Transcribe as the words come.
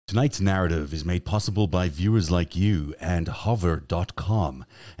Tonight's narrative is made possible by viewers like you and hover.com,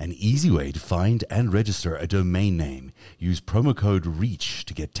 an easy way to find and register a domain name. Use promo code REACH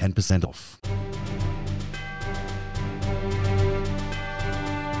to get 10% off.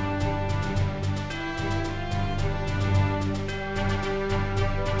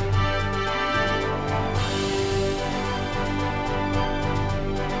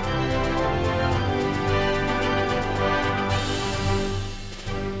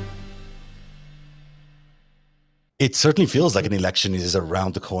 It certainly feels like an election is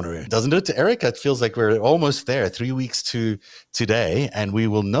around the corner, doesn't it, Eric? It feels like we're almost there, 3 weeks to today, and we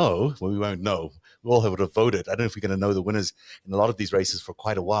will know, well, we won't know. We all have to have voted. I don't know if we're going to know the winners in a lot of these races for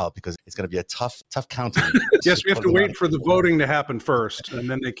quite a while because it's going to be a tough counting. Yes, we have to wait for the voting to happen first, and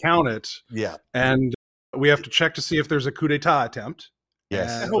then they count it. Yeah. And we have to check to see if there's a coup d'etat attempt.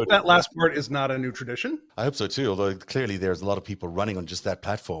 Yes. I hope that last part is not a new tradition. I hope so too, although clearly there's a lot of people running on just that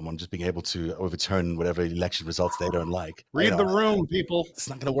platform, on just being able to overturn whatever election results they don't like. Read the room, people. It's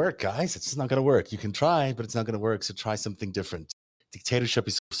not going to work, guys. It's just not going to work. You can try, but it's not going to work. So try something different. Dictatorship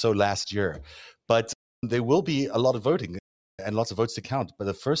is so last year. But there will be a lot of voting and lots of votes to count. But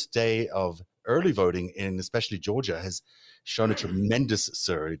the first day of early voting in especially Georgia has shown a tremendous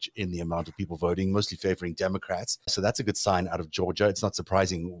surge in the amount of people voting, mostly favoring Democrats. So that's a good sign out of Georgia. It's not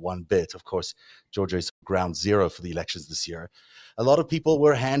surprising one bit. Of course, Georgia is ground zero for the elections this year. A lot of people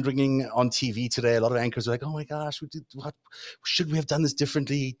were hand-wringing on TV today. A lot of anchors were like, oh my gosh, what should we have done this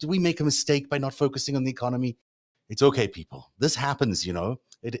differently? Did we make a mistake by not focusing on the economy? It's okay, people. This happens,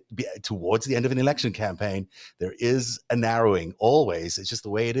 towards the end of an election campaign. There is a narrowing always. It's just the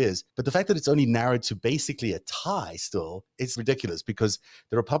way it is. But the fact that it's only narrowed to basically a tie still, it's ridiculous because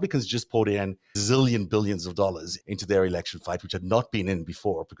the Republicans just poured in billions of dollars into their election fight, which had not been in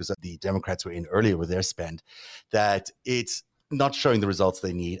before because the Democrats were in earlier with their spend, that it's not showing the results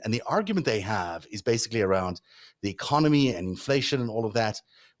they need. And the argument they have is basically around the economy and inflation and all of that,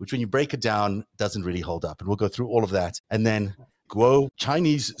 which when you break it down, doesn't really hold up. And we'll go through all of that. And then Guo,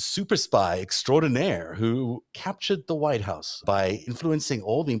 Chinese super spy extraordinaire who captured the White House by influencing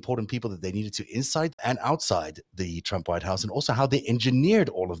all the important people that they needed to inside and outside the Trump White House, and also how they engineered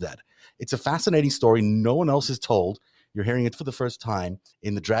all of that. It's a fascinating story no one else has told. You're hearing it for the first time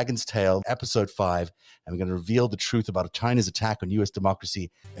in The Dragon's Tail, episode 5, and we're going to reveal the truth about China's attack on U.S.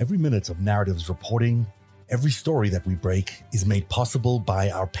 democracy. Every minute of Narratives reporting, every story that we break is made possible by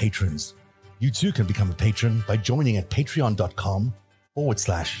our patrons. You too can become a patron by joining at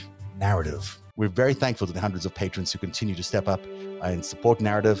patreon.com/narrative. We're very thankful to the hundreds of patrons who continue to step up and support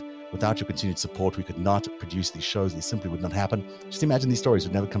Narrative. Without your continued support, we could not produce these shows. They simply would not happen. Just imagine these stories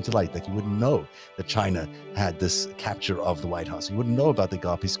would never come to light. Like you wouldn't know that China had this capture of the White House. You wouldn't know about the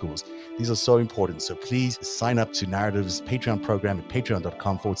Garpi schools. These are so important. So please sign up to Narrative's Patreon program at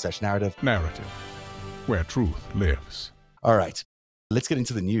patreon.com/narrative. Narrative, where truth lives. All right. Let's get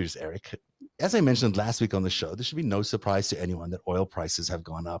into the news, Eric. As I mentioned last week on the show, there should be no surprise to anyone that oil prices have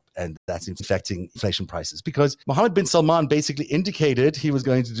gone up, and that's affecting inflation prices because Mohammed bin Salman basically indicated he was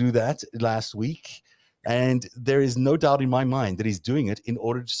going to do that last week. And there is no doubt in my mind that he's doing it in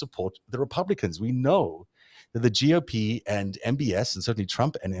order to support the Republicans. We know that the GOP and MBS, and certainly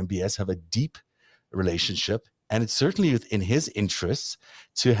Trump and MBS, have a deep relationship. And it's certainly within his interests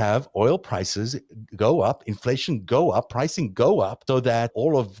to have oil prices go up, inflation go up, pricing go up, so that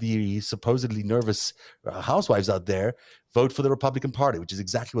all of the supposedly nervous housewives out there vote for the Republican Party, which is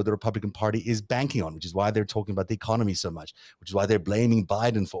exactly what the Republican Party is banking on, which is why they're talking about the economy so much, which is why they're blaming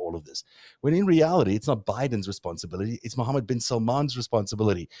Biden for all of this. When in reality, it's not Biden's responsibility, it's Mohammed bin Salman's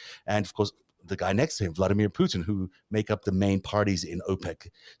responsibility. And of course, the guy next to him, Vladimir Putin, who make up the main parties in OPEC.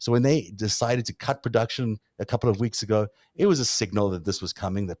 So when they decided to cut production a couple of weeks ago, it was a signal that this was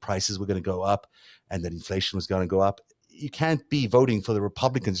coming, that prices were going to go up and that inflation was going to go up. You can't be voting for the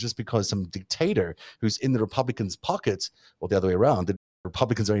Republicans just because some dictator who's in the Republicans' pockets, or the other way around, the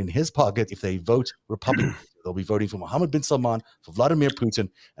Republicans are in his pocket. If they vote Republican, they'll be voting for Mohammed bin Salman, for Vladimir Putin,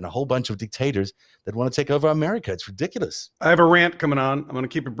 and a whole bunch of dictators that want to take over America. It's ridiculous. I have a rant coming on. I'm going to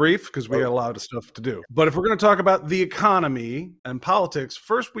keep it brief because we got a lot of stuff to do. But if we're going to talk about the economy and politics,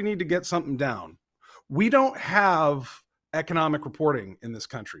 first we need to get something down. We don't have economic reporting in this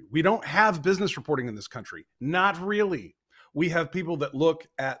country. We don't have business reporting in this country. Not really. We have people that look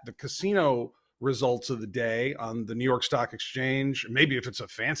at the casino results of the day on the New York Stock Exchange. Maybe if it's a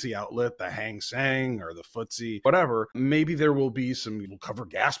fancy outlet, the Hang Seng or the FTSE, whatever, maybe there will be we'll cover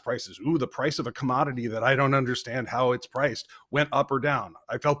gas prices. Ooh, the price of a commodity that I don't understand how it's priced went up or down.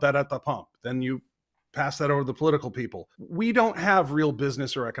 I felt that at the pump. Then you pass that over to the political people. We don't have real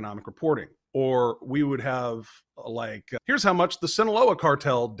business or economic reporting. Or we would have here's how much the Sinaloa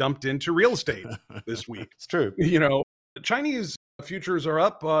cartel dumped into real estate this week. It's true. Chinese futures are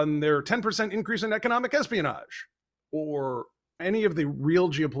up on their 10% increase in economic espionage, or any of the real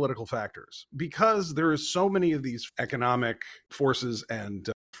geopolitical factors, because there is so many of these economic forces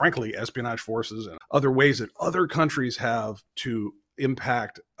and frankly, espionage forces and other ways that other countries have to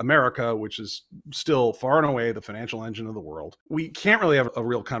impact America, which is still far and away the financial engine of the world. We can't really have a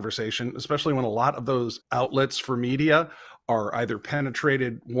real conversation, especially when a lot of those outlets for media are either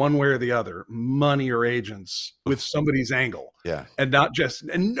penetrated one way or the other, money or agents, with somebody's angle. Yeah. And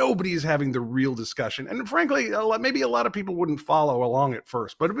nobody's having the real discussion. And frankly, maybe a lot of people wouldn't follow along at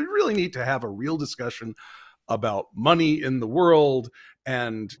first, but we really need to have a real discussion about money in the world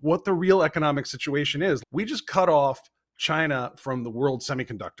and what the real economic situation is. We just cut off China from the world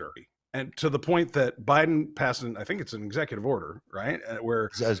semiconductor. And to the point that Biden passed, I think it's an executive order, right? Where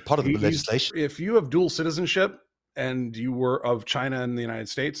as part of the legislation, if you have dual citizenship and you were of China and the United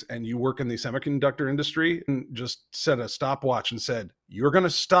States and you work in the semiconductor industry, and just set a stopwatch and said, you're going to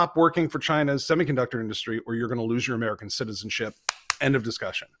stop working for China's semiconductor industry or you're going to lose your American citizenship. End of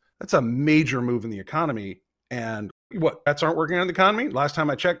discussion. That's a major move in the economy. And what, bets aren't working on the economy? Last time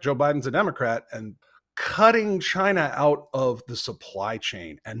I checked, Joe Biden's a Democrat, and cutting China out of the supply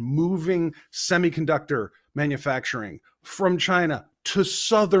chain and moving semiconductor manufacturing from China to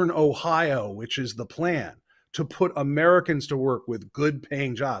Southern Ohio, which is the plan, to put Americans to work with good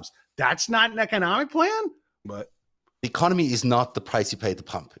paying jobs. That's not an economic plan, but the economy is not the price you pay at the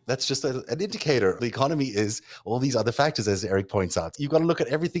pump. That's just an indicator. The economy is all these other factors, as Eric points out. You've got to look at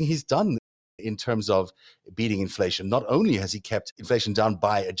everything he's done in terms of beating inflation. Not only has he kept inflation down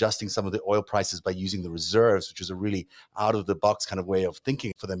by adjusting some of the oil prices by using the reserves, which is a really out of the box kind of way of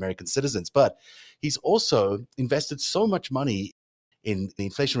thinking for the American citizens, but he's also invested so much money in the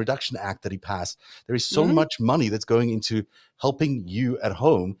Inflation Reduction Act that he passed. There is so much money that's going into helping you at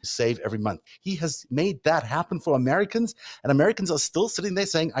home save every month. He has made that happen for Americans, and Americans are still sitting there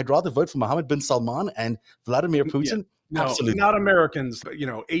saying, I'd rather vote for Mohammed bin Salman and Vladimir Putin. Yeah. No, absolutely not Americans, but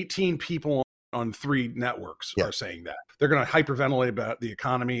 18 people on 3 networks are saying that. They're going to hyperventilate about the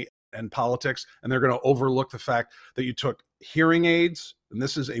economy and politics, and they're going to overlook the fact that you took hearing aids, and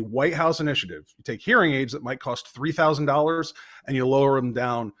this is a White House initiative. You take hearing aids that might cost $3,000 and you lower them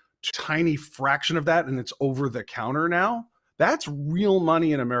down to a tiny fraction of that, and it's over the counter now. That's real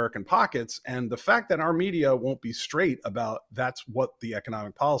money in American pockets. And the fact that our media won't be straight about that's what the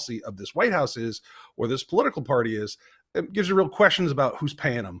economic policy of this White House is, or this political party is, it gives you real questions about who's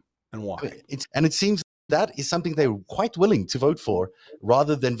paying them and why. It seems that is something they're quite willing to vote for,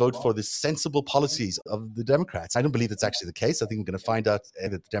 rather than vote for the sensible policies of the Democrats. I don't believe that's actually the case. I think we're going to find out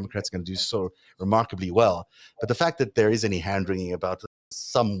that the Democrats are going to do so remarkably well. But the fact that there is any hand-wringing about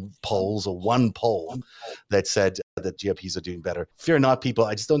some polls or one poll that said that GOPs are doing better, fear not, people.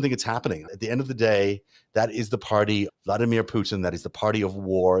 I just don't think it's happening. At the end of the day, that is the party of Vladimir Putin. That is the party of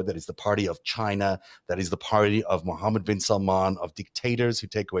war. That is the party of China. That is the party of Mohammed bin Salman, of dictators who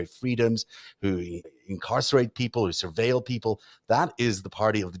take away freedoms, who incarcerate people, who surveil people. That is the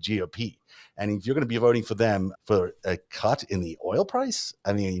party of the GOP. And if you're going to be voting for them for a cut in the oil price,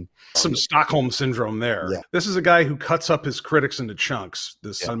 I mean, some Stockholm syndrome there. Yeah. This is a guy who cuts up his critics into chunks,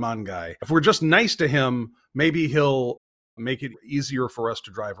 this Salman guy. If we're just nice to him, maybe he'll make it easier for us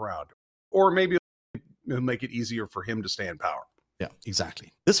to drive around. Or maybe he'll make it easier for him to stay in power. Yeah,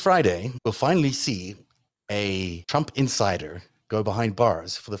 exactly. This Friday, we'll finally see a Trump insider go behind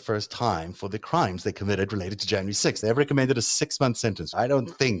bars for the first time for the crimes they committed related to January 6th. They have recommended a 6-month sentence. I don't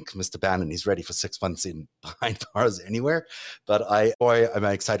think Mr. Bannon is ready for 6 months in behind bars anywhere, but I'm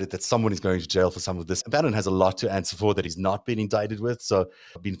excited that someone is going to jail for some of this. Bannon has a lot to answer for that he's not been indicted with, so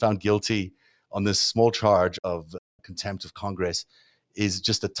being found guilty on this small charge of contempt of Congress is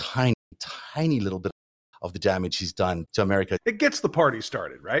just a tiny, tiny little bit of the damage he's done to America. It gets the party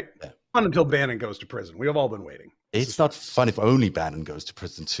started, right? Yeah. Until Bannon goes to prison. We have all been waiting. It's not fun if only Bannon goes to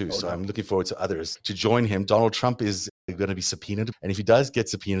prison too. So I'm looking forward to others to join him. Donald Trump is going to be subpoenaed. And if he does get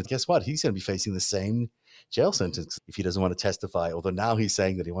subpoenaed, guess what? He's going to be facing the same jail sentence if he doesn't want to testify. Although now he's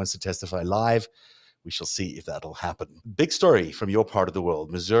saying that he wants to testify live. We shall see if that'll happen. Big story from your part of the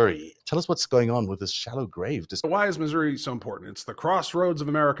world, Missouri. Tell us what's going on with this shallow grave. Why is Missouri so important? It's the crossroads of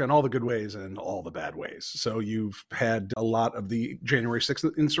America in all the good ways and all the bad ways. So you've had a lot of the January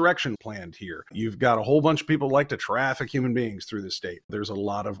 6th insurrection planned here. You've got a whole bunch of people who like to traffic human beings through the state. There's a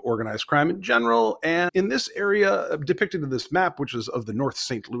lot of organized crime in general. And in this area depicted in this map, which is of the North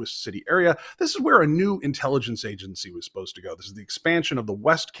St. Louis City area, this is where a new intelligence agency was supposed to go. This is the expansion of the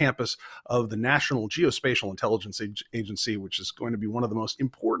West Campus of the National Geospatial Intelligence Agency, which is going to be one of the most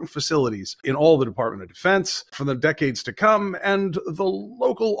important facilities in all the Department of Defense for the decades to come. And the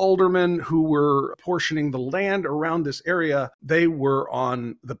local aldermen who were portioning the land around this area, they were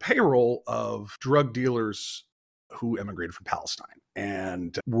on the payroll of drug dealers who emigrated from Palestine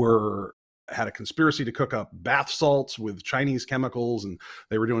and had a conspiracy to cook up bath salts with Chinese chemicals, and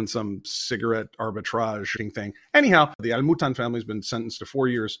they were doing some cigarette arbitrage thing. Anyhow, the Al-Mutan family has been sentenced to 4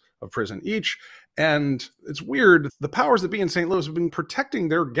 years of prison each. And it's weird, the powers that be in St. Louis have been protecting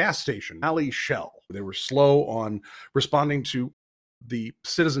their gas station, Valley Shell. They were slow on responding to the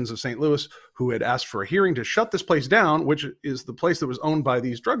citizens of St. Louis who had asked for a hearing to shut this place down, which is the place that was owned by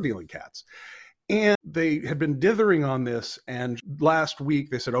these drug dealing cats. And they had been dithering on this. And last week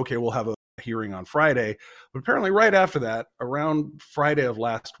they said, okay, we'll have a hearing on Friday. But apparently right after that, around Friday of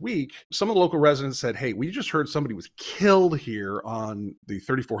last week, some of the local residents said, hey, we just heard somebody was killed here on the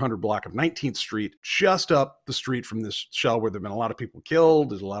 3400 block of 19th Street, just up the street from this shell where there've been a lot of people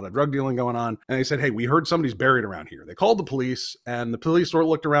killed. There's a lot of drug dealing going on. And they said, hey, we heard somebody's buried around here. They called the police, and the police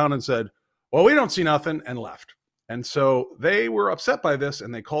looked around and said, well, we don't see nothing, and left. And so they were upset by this,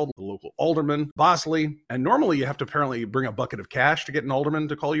 and they called the local alderman, Bosley. And normally you have to apparently bring a bucket of cash to get an alderman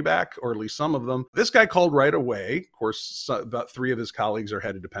to call you back, or at least some of them. This guy called right away. Of course, about 3 of his colleagues are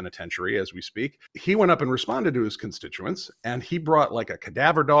headed to penitentiary as we speak. He went up and responded to his constituents, and he brought like a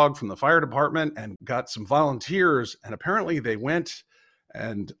cadaver dog from the fire department and got some volunteers. And apparently they went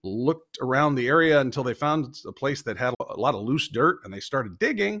and looked around the area until they found a place that had a lot of loose dirt, and they started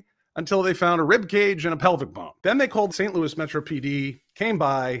digging until they found a rib cage and a pelvic bone. Then they called St. Louis Metro PD, came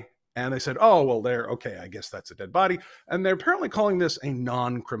by, and they said, oh, well, okay, I guess that's a dead body. And they're apparently calling this a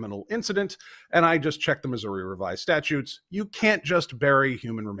non-criminal incident. And I just checked the Missouri Revised Statutes. You can't just bury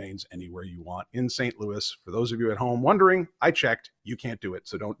human remains anywhere you want in St. Louis. For those of you at home wondering, I checked. You can't do it,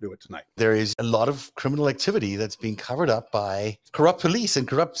 so don't do it tonight. There is a lot of criminal activity that's being covered up by corrupt police and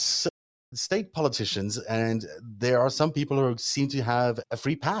corrupt state politicians, and there are some people who seem to have a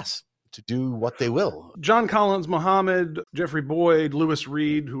free pass to do what they will. John Collins Muhammad, Jeffrey Boyd, Lewis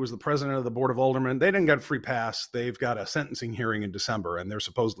Reed, who was the president of the Board of Aldermen, they didn't get a free pass. They've got a sentencing hearing in December, and they're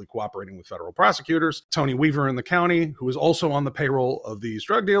supposedly cooperating with federal prosecutors. Tony Weaver in the county, who is also on the payroll of these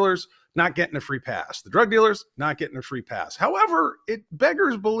drug dealers, not getting a free pass. The drug dealers, not getting a free pass. However, it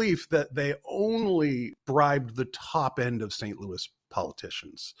beggars belief that they only bribed the top end of St. Louis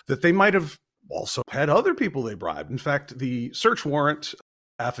politicians, that they might have also had other people they bribed. In fact, the search warrant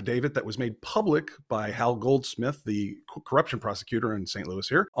affidavit that was made public by Hal Goldsmith, the corruption prosecutor in St. Louis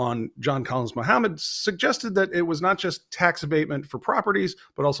here, on John Collins Muhammad, suggested that it was not just tax abatement for properties,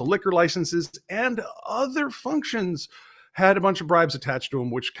 but also liquor licenses and other functions had a bunch of bribes attached to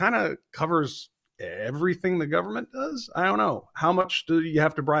them, which kind of covers everything the government does. I don't know. How much do you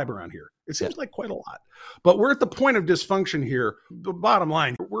have to bribe around here? It seems like quite a lot. But we're at the point of dysfunction here. The bottom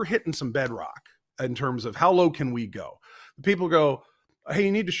line, we're hitting some bedrock in terms of how low can we go. The people go, hey,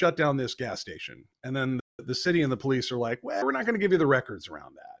 you need to shut down this gas station. And then the city and the police are like, well, we're not going to give you the records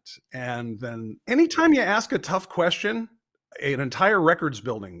around that. And then anytime you ask a tough question, an entire records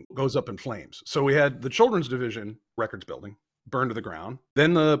building goes up in flames. So we had the Children's Division records building burned to the ground.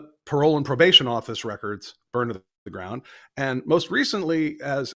 Then the Parole and Probation Office records burned to the ground. And most recently,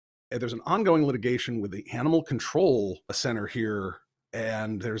 as there's an ongoing litigation with the Animal Control Center here,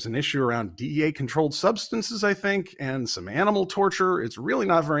 and there's an issue around DEA-controlled substances, I think, and some animal torture. It's really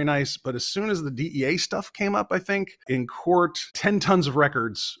not very nice. But as soon as the DEA stuff came up, I think, in court, 10 tons of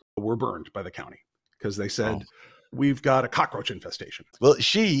records were burned by the county because they said, we've got a cockroach infestation. Well,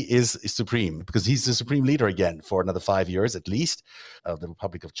 Xi is supreme because he's the supreme leader again for another 5 years at least of the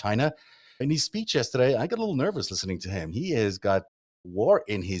Republic of China. In his speech yesterday, I got a little nervous listening to him. He has got war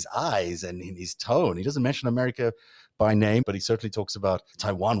in his eyes and in his tone. He doesn't mention America by name, but he certainly talks about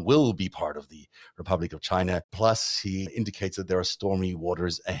Taiwan will be part of the Republic of China. Plus, he indicates that there are stormy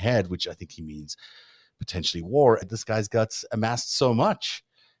waters ahead, which I think he means potentially war. This guy's got amassed so much.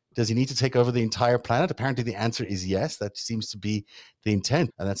 Does he need to take over the entire planet? Apparently, the answer is yes. That seems to be the intent.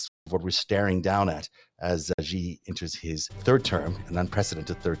 And that's what we're staring down at as Xi enters his third term, an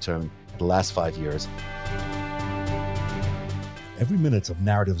unprecedented third term in the last 5 years. Every minute of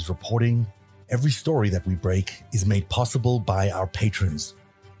Narratives reporting, every story that we break is made possible by our patrons.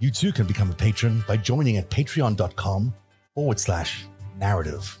 You too can become a patron by joining at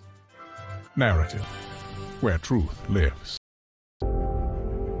patreon.com/narrative. Narrative, where truth lives.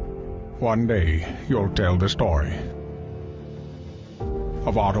 One day, you'll tell the story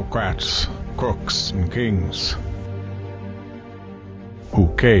of autocrats, crooks, and kings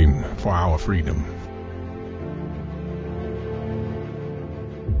who came for our freedom.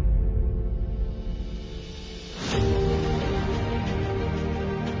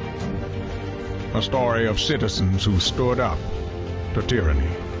 A story of citizens who stood up to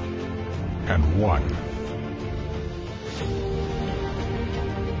tyranny and won.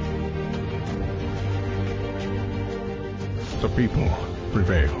 The people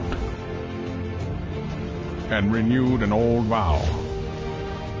prevailed and renewed an old vow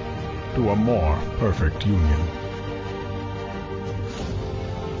to a more perfect union.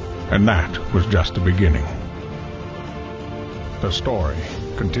 And that was just the beginning. The story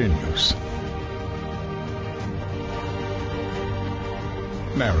continues.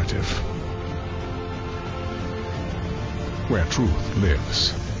 Narrative, where truth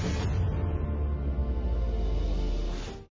lives.